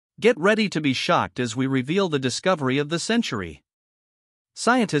Get ready to be shocked as we reveal the discovery of the century.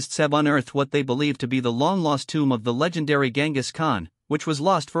 Scientists have unearthed what they believe to be the long-lost tomb of the legendary Genghis Khan, which was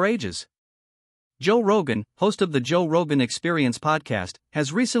lost for ages. Joe Rogan, host of the Joe Rogan Experience podcast,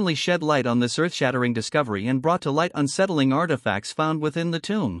 has recently shed light on this earth-shattering discovery and brought to light unsettling artifacts found within the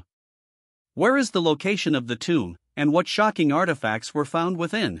tomb. Where is the location of the tomb, and what shocking artifacts were found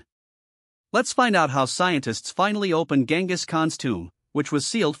within? Let's find out how scientists finally opened Genghis Khan's tomb, which was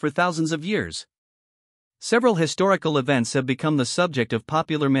sealed for thousands of years. Several historical events have become the subject of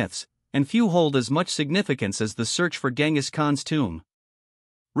popular myths, and few hold as much significance as the search for Genghis Khan's tomb.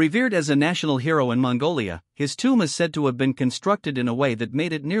 Revered as a national hero in Mongolia, his tomb is said to have been constructed in a way that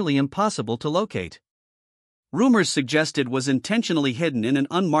made it nearly impossible to locate. Rumors suggest it was intentionally hidden in an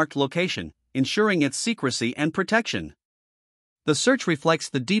unmarked location, ensuring its secrecy and protection. The search reflects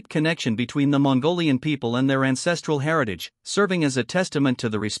the deep connection between the Mongolian people and their ancestral heritage, serving as a testament to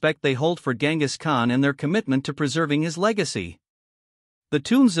the respect they hold for Genghis Khan and their commitment to preserving his legacy. The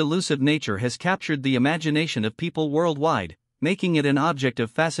tomb's elusive nature has captured the imagination of people worldwide, making it an object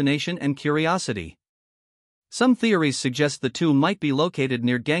of fascination and curiosity. Some theories suggest the tomb might be located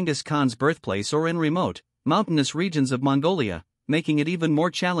near Genghis Khan's birthplace or in remote, mountainous regions of Mongolia, making it even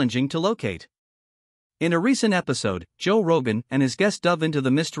more challenging to locate. In a recent episode, Joe Rogan and his guest dove into the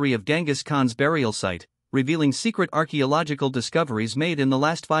mystery of Genghis Khan's burial site, revealing secret archaeological discoveries made in the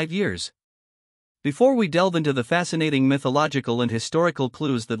last 5 years. Before we delve into the fascinating mythological and historical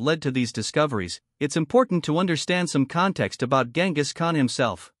clues that led to these discoveries, it's important to understand some context about Genghis Khan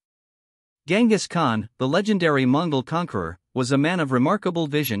himself. Genghis Khan, the legendary Mongol conqueror, was a man of remarkable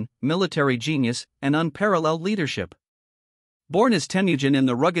vision, military genius, and unparalleled leadership. Born as Temujin in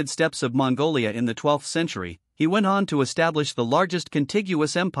the rugged steppes of Mongolia in the 12th century, he went on to establish the largest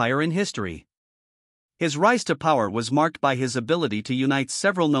contiguous empire in history. His rise to power was marked by his ability to unite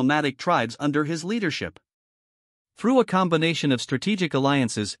several nomadic tribes under his leadership. Through a combination of strategic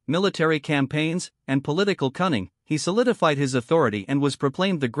alliances, military campaigns, and political cunning, he solidified his authority and was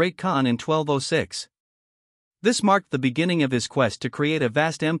proclaimed the Great Khan in 1206. This marked the beginning of his quest to create a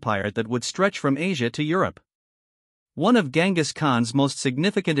vast empire that would stretch from Asia to Europe. One of Genghis Khan's most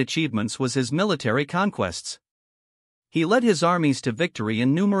significant achievements was his military conquests. He led his armies to victory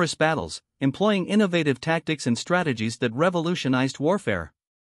in numerous battles, employing innovative tactics and strategies that revolutionized warfare.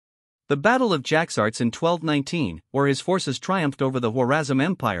 The Battle of Jaxartes in 1219, where his forces triumphed over the Khwarezm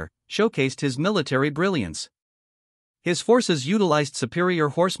Empire, showcased his military brilliance. His forces utilized superior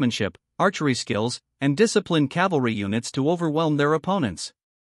horsemanship, archery skills, and disciplined cavalry units to overwhelm their opponents.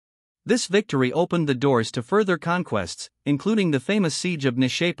 This victory opened the doors to further conquests, including the famous siege of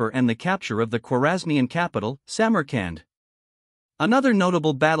Nishapur and the capture of the Khwarezmian capital, Samarkand. Another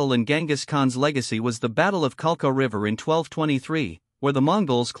notable battle in Genghis Khan's legacy was the Battle of Kalka River in 1223, where the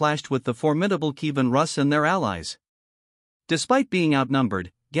Mongols clashed with the formidable Kievan Rus and their allies. Despite being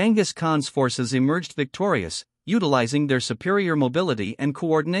outnumbered, Genghis Khan's forces emerged victorious, utilizing their superior mobility and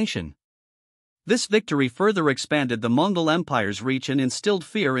coordination. This victory further expanded the Mongol Empire's reach and instilled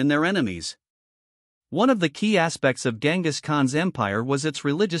fear in their enemies. One of the key aspects of Genghis Khan's empire was its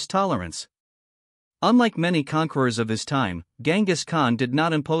religious tolerance. Unlike many conquerors of his time, Genghis Khan did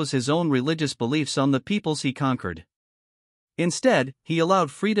not impose his own religious beliefs on the peoples he conquered. Instead, he allowed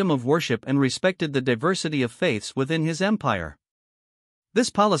freedom of worship and respected the diversity of faiths within his empire.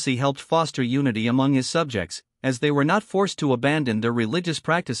 This policy helped foster unity among his subjects, as they were not forced to abandon their religious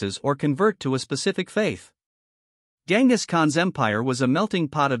practices or convert to a specific faith. Genghis Khan's empire was a melting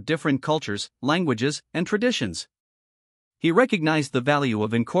pot of different cultures, languages, and traditions. He recognized the value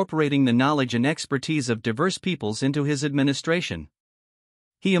of incorporating the knowledge and expertise of diverse peoples into his administration.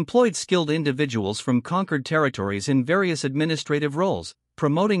 He employed skilled individuals from conquered territories in various administrative roles,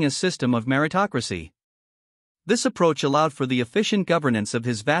 promoting a system of meritocracy. This approach allowed for the efficient governance of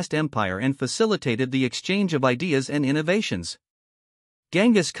his vast empire and facilitated the exchange of ideas and innovations.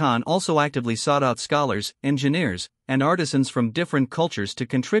 Genghis Khan also actively sought out scholars, engineers, and artisans from different cultures to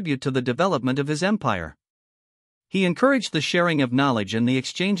contribute to the development of his empire. He encouraged the sharing of knowledge and the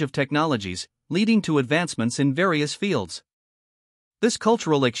exchange of technologies, leading to advancements in various fields. This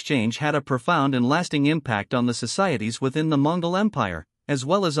cultural exchange had a profound and lasting impact on the societies within the Mongol Empire, as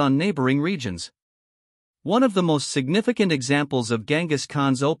well as on neighboring regions. One of the most significant examples of Genghis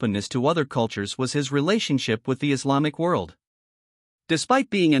Khan's openness to other cultures was his relationship with the Islamic world. Despite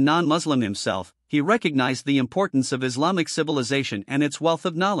being a non-Muslim himself, he recognized the importance of Islamic civilization and its wealth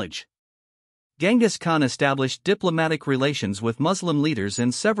of knowledge. Genghis Khan established diplomatic relations with Muslim leaders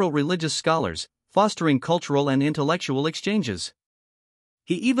and several religious scholars, fostering cultural and intellectual exchanges.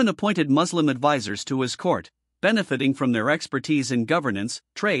 He even appointed Muslim advisors to his court, benefiting from their expertise in governance,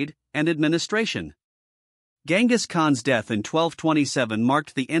 trade, and administration. Genghis Khan's death in 1227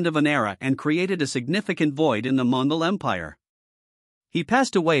 marked the end of an era and created a significant void in the Mongol Empire. He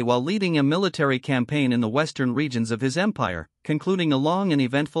passed away while leading a military campaign in the western regions of his empire, concluding a long and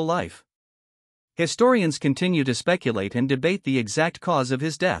eventful life. Historians continue to speculate and debate the exact cause of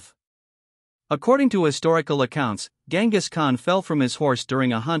his death. According to historical accounts, Genghis Khan fell from his horse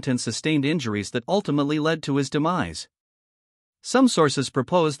during a hunt and sustained injuries that ultimately led to his demise. Some sources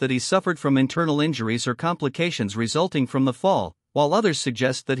propose that he suffered from internal injuries or complications resulting from the fall, while others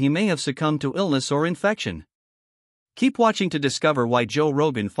suggest that he may have succumbed to illness or infection. Keep watching to discover why Joe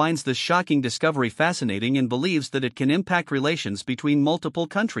Rogan finds this shocking discovery fascinating and believes that it can impact relations between multiple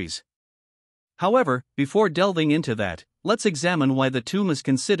countries. However, before delving into that, let's examine why the tomb is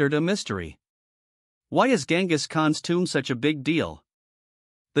considered a mystery. Why is Genghis Khan's tomb such a big deal?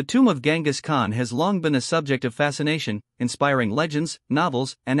 The tomb of Genghis Khan has long been a subject of fascination, inspiring legends,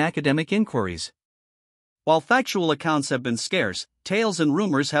 novels, and academic inquiries. While factual accounts have been scarce, tales and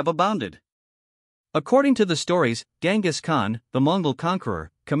rumors have abounded. According to the stories, Genghis Khan, the Mongol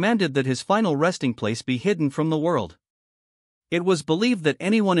conqueror, commanded that his final resting place be hidden from the world. It was believed that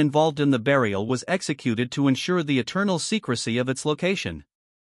anyone involved in the burial was executed to ensure the eternal secrecy of its location.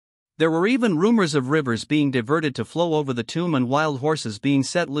 There were even rumors of rivers being diverted to flow over the tomb and wild horses being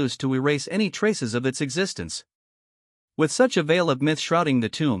set loose to erase any traces of its existence. With such a veil of myth shrouding the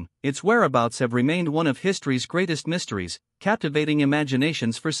tomb, its whereabouts have remained one of history's greatest mysteries, captivating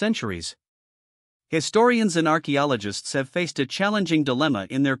imaginations for centuries. Historians and archaeologists have faced a challenging dilemma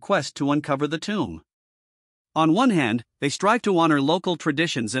in their quest to uncover the tomb. On one hand, they strive to honor local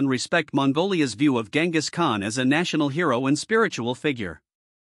traditions and respect Mongolia's view of Genghis Khan as a national hero and spiritual figure.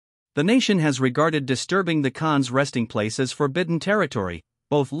 The nation has regarded disturbing the Khan's resting place as forbidden territory,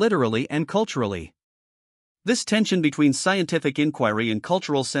 both literally and culturally. This tension between scientific inquiry and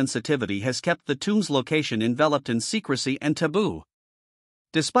cultural sensitivity has kept the tomb's location enveloped in secrecy and taboo.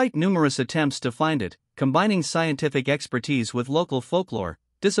 Despite numerous attempts to find it, combining scientific expertise with local folklore,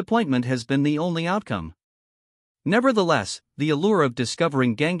 disappointment has been the only outcome. Nevertheless, the allure of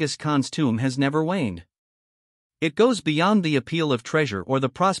discovering Genghis Khan's tomb has never waned. It goes beyond the appeal of treasure or the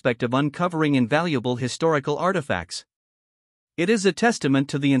prospect of uncovering invaluable historical artifacts. It is a testament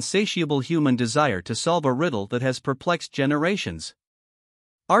to the insatiable human desire to solve a riddle that has perplexed generations.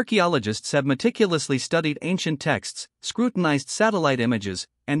 Archaeologists have meticulously studied ancient texts, scrutinized satellite images,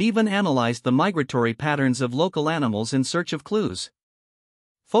 and even analyzed the migratory patterns of local animals in search of clues.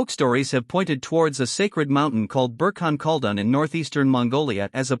 Folk stories have pointed towards a sacred mountain called Burkhan Khaldun in northeastern Mongolia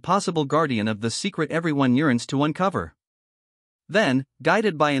as a possible guardian of the secret everyone yearns to uncover. Then,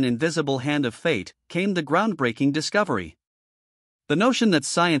 guided by an invisible hand of fate, came the groundbreaking discovery. The notion that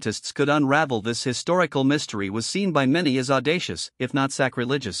scientists could unravel this historical mystery was seen by many as audacious, if not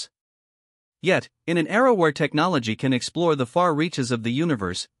sacrilegious. Yet, in an era where technology can explore the far reaches of the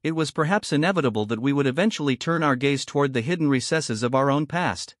universe, it was perhaps inevitable that we would eventually turn our gaze toward the hidden recesses of our own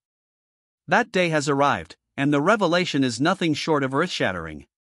past. That day has arrived, and the revelation is nothing short of earth-shattering.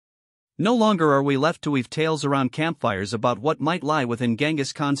 No longer are we left to weave tales around campfires about what might lie within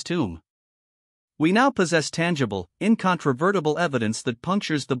Genghis Khan's tomb. We now possess tangible, incontrovertible evidence that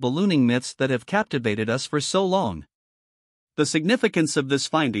punctures the ballooning myths that have captivated us for so long. The significance of this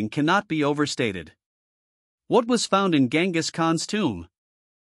finding cannot be overstated. What was found in Genghis Khan's tomb?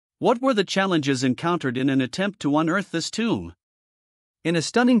 What were the challenges encountered in an attempt to unearth this tomb? In a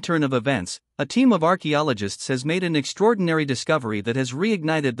stunning turn of events, a team of archaeologists has made an extraordinary discovery that has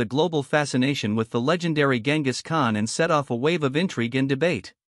reignited the global fascination with the legendary Genghis Khan and set off a wave of intrigue and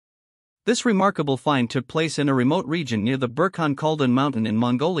debate. This remarkable find took place in a remote region near the Burkhan Khaldun mountain in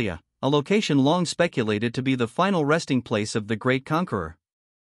Mongolia, a location long speculated to be the final resting place of the great conqueror.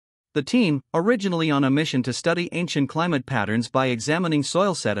 The team, originally on a mission to study ancient climate patterns by examining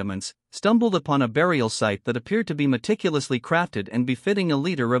soil sediments, stumbled upon a burial site that appeared to be meticulously crafted and befitting a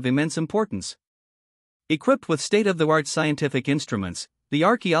leader of immense importance. Equipped with state-of-the-art scientific instruments, the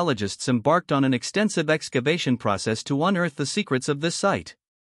archaeologists embarked on an extensive excavation process to unearth the secrets of this site.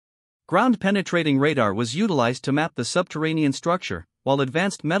 Ground-penetrating radar was utilized to map the subterranean structure, while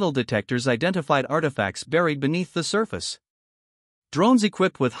advanced metal detectors identified artifacts buried beneath the surface. Drones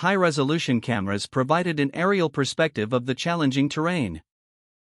equipped with high-resolution cameras provided an aerial perspective of the challenging terrain.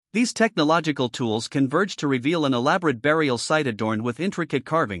 These technological tools converged to reveal an elaborate burial site adorned with intricate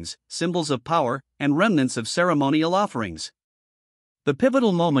carvings, symbols of power, and remnants of ceremonial offerings. The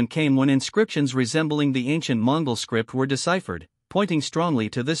pivotal moment came when inscriptions resembling the ancient Mongol script were deciphered, pointing strongly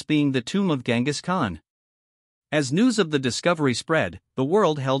to this being the tomb of Genghis Khan. As news of the discovery spread, the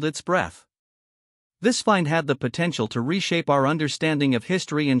world held its breath. This find had the potential to reshape our understanding of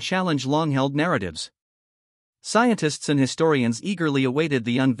history and challenge long-held narratives. Scientists and historians eagerly awaited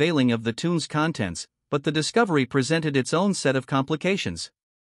the unveiling of the tomb's contents, but the discovery presented its own set of complications.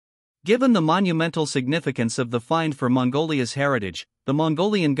 Given the monumental significance of the find for Mongolia's heritage, the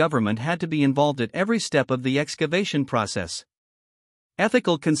Mongolian government had to be involved at every step of the excavation process.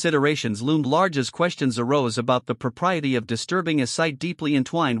 Ethical considerations loomed large as questions arose about the propriety of disturbing a site deeply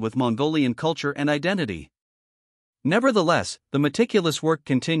entwined with Mongolian culture and identity. Nevertheless, the meticulous work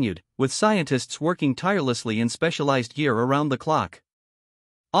continued, with scientists working tirelessly in specialized gear around the clock.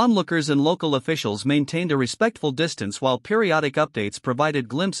 Onlookers and local officials maintained a respectful distance while periodic updates provided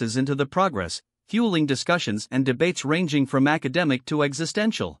glimpses into the progress, fueling discussions and debates ranging from academic to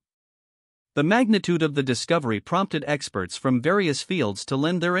existential. The magnitude of the discovery prompted experts from various fields to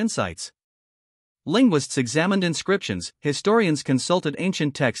lend their insights. Linguists examined inscriptions, historians consulted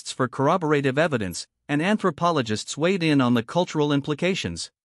ancient texts for corroborative evidence, and anthropologists weighed in on the cultural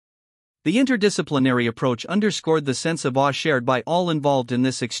implications. The interdisciplinary approach underscored the sense of awe shared by all involved in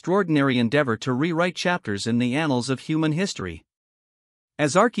this extraordinary endeavor to rewrite chapters in the annals of human history.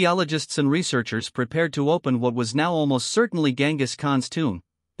 As archaeologists and researchers prepared to open what was now almost certainly Genghis Khan's tomb,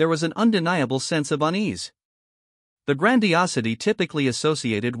 there was an undeniable sense of unease. The grandiosity typically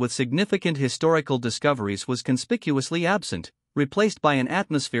associated with significant historical discoveries was conspicuously absent, replaced by an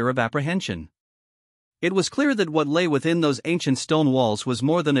atmosphere of apprehension. It was clear that what lay within those ancient stone walls was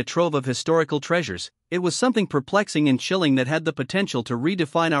more than a trove of historical treasures. It was something perplexing and chilling that had the potential to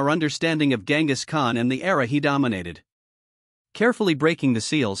redefine our understanding of Genghis Khan and the era he dominated. Carefully breaking the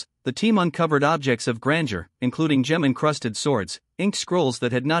seals, the team uncovered objects of grandeur, including gem-encrusted swords, inked scrolls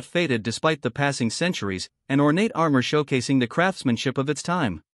that had not faded despite the passing centuries, and ornate armor showcasing the craftsmanship of its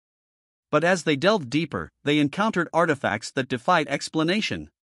time. But as they delved deeper, they encountered artifacts that defied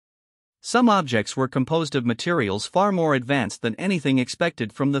explanation. Some objects were composed of materials far more advanced than anything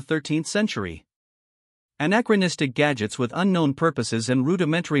expected from the 13th century. Anachronistic gadgets with unknown purposes and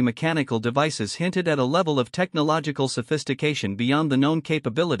rudimentary mechanical devices hinted at a level of technological sophistication beyond the known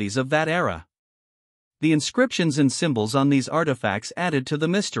capabilities of that era. The inscriptions and symbols on these artifacts added to the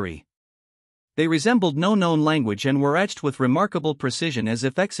mystery. They resembled no known language and were etched with remarkable precision as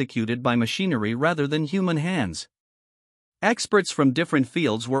if executed by machinery rather than human hands. Experts from different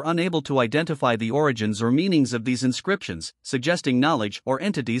fields were unable to identify the origins or meanings of these inscriptions, suggesting knowledge or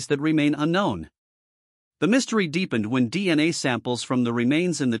entities that remain unknown. The mystery deepened when DNA samples from the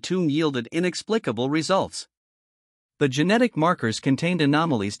remains in the tomb yielded inexplicable results. The genetic markers contained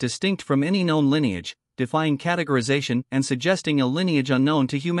anomalies distinct from any known lineage, defying categorization and suggesting a lineage unknown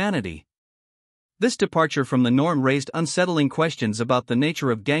to humanity. This departure from the norm raised unsettling questions about the nature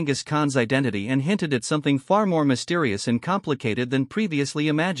of Genghis Khan's identity and hinted at something far more mysterious and complicated than previously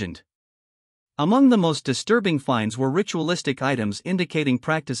imagined. Among the most disturbing finds were ritualistic items indicating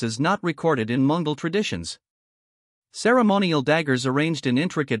practices not recorded in Mongol traditions. Ceremonial daggers arranged in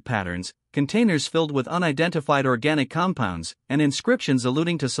intricate patterns, containers filled with unidentified organic compounds, and inscriptions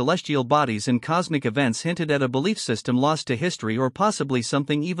alluding to celestial bodies and cosmic events hinted at a belief system lost to history or possibly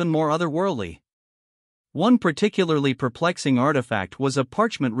something even more otherworldly. One particularly perplexing artifact was a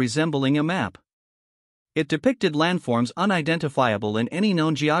parchment resembling a map. It depicted landforms unidentifiable in any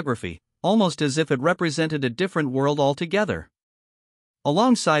known geography, almost as if it represented a different world altogether.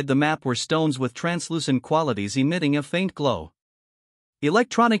 Alongside the map were stones with translucent qualities emitting a faint glow.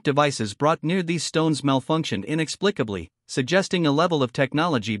 Electronic devices brought near these stones malfunctioned inexplicably, suggesting a level of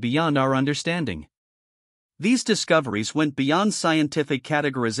technology beyond our understanding. These discoveries went beyond scientific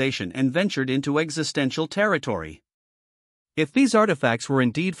categorization and ventured into existential territory. If these artifacts were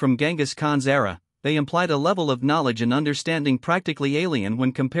indeed from Genghis Khan's era, they implied a level of knowledge and understanding practically alien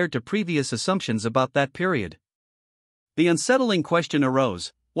when compared to previous assumptions about that period. The unsettling question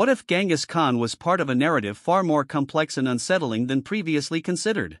arose: what if Genghis Khan was part of a narrative far more complex and unsettling than previously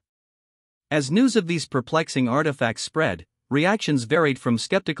considered? As news of these perplexing artifacts spread, reactions varied from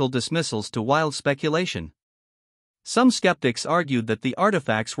skeptical dismissals to wild speculation. Some skeptics argued that the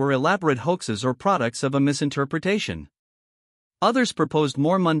artifacts were elaborate hoaxes or products of a misinterpretation. Others proposed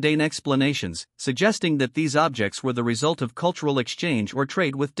more mundane explanations, suggesting that these objects were the result of cultural exchange or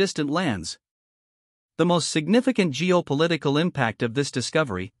trade with distant lands. The most significant geopolitical impact of this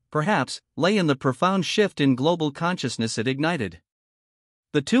discovery, perhaps, lay in the profound shift in global consciousness it ignited.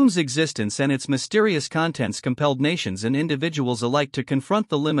 The tomb's existence and its mysterious contents compelled nations and individuals alike to confront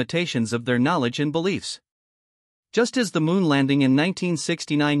the limitations of their knowledge and beliefs. Just as the moon landing in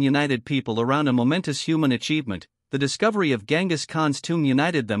 1969 united people around a momentous human achievement, the discovery of Genghis Khan's tomb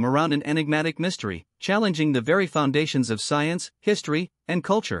united them around an enigmatic mystery, challenging the very foundations of science, history, and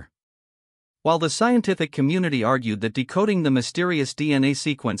culture. While the scientific community argued that decoding the mysterious DNA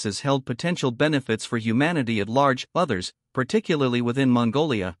sequences held potential benefits for humanity at large, others, particularly within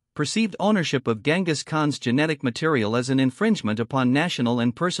Mongolia, perceived ownership of Genghis Khan's genetic material as an infringement upon national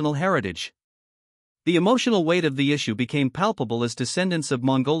and personal heritage. The emotional weight of the issue became palpable as descendants of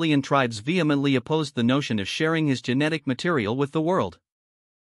Mongolian tribes vehemently opposed the notion of sharing his genetic material with the world.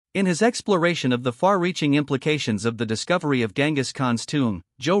 In his exploration of the far-reaching implications of the discovery of Genghis Khan's tomb,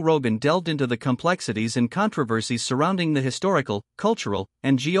 Joe Rogan delved into the complexities and controversies surrounding the historical, cultural,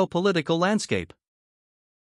 and geopolitical landscape.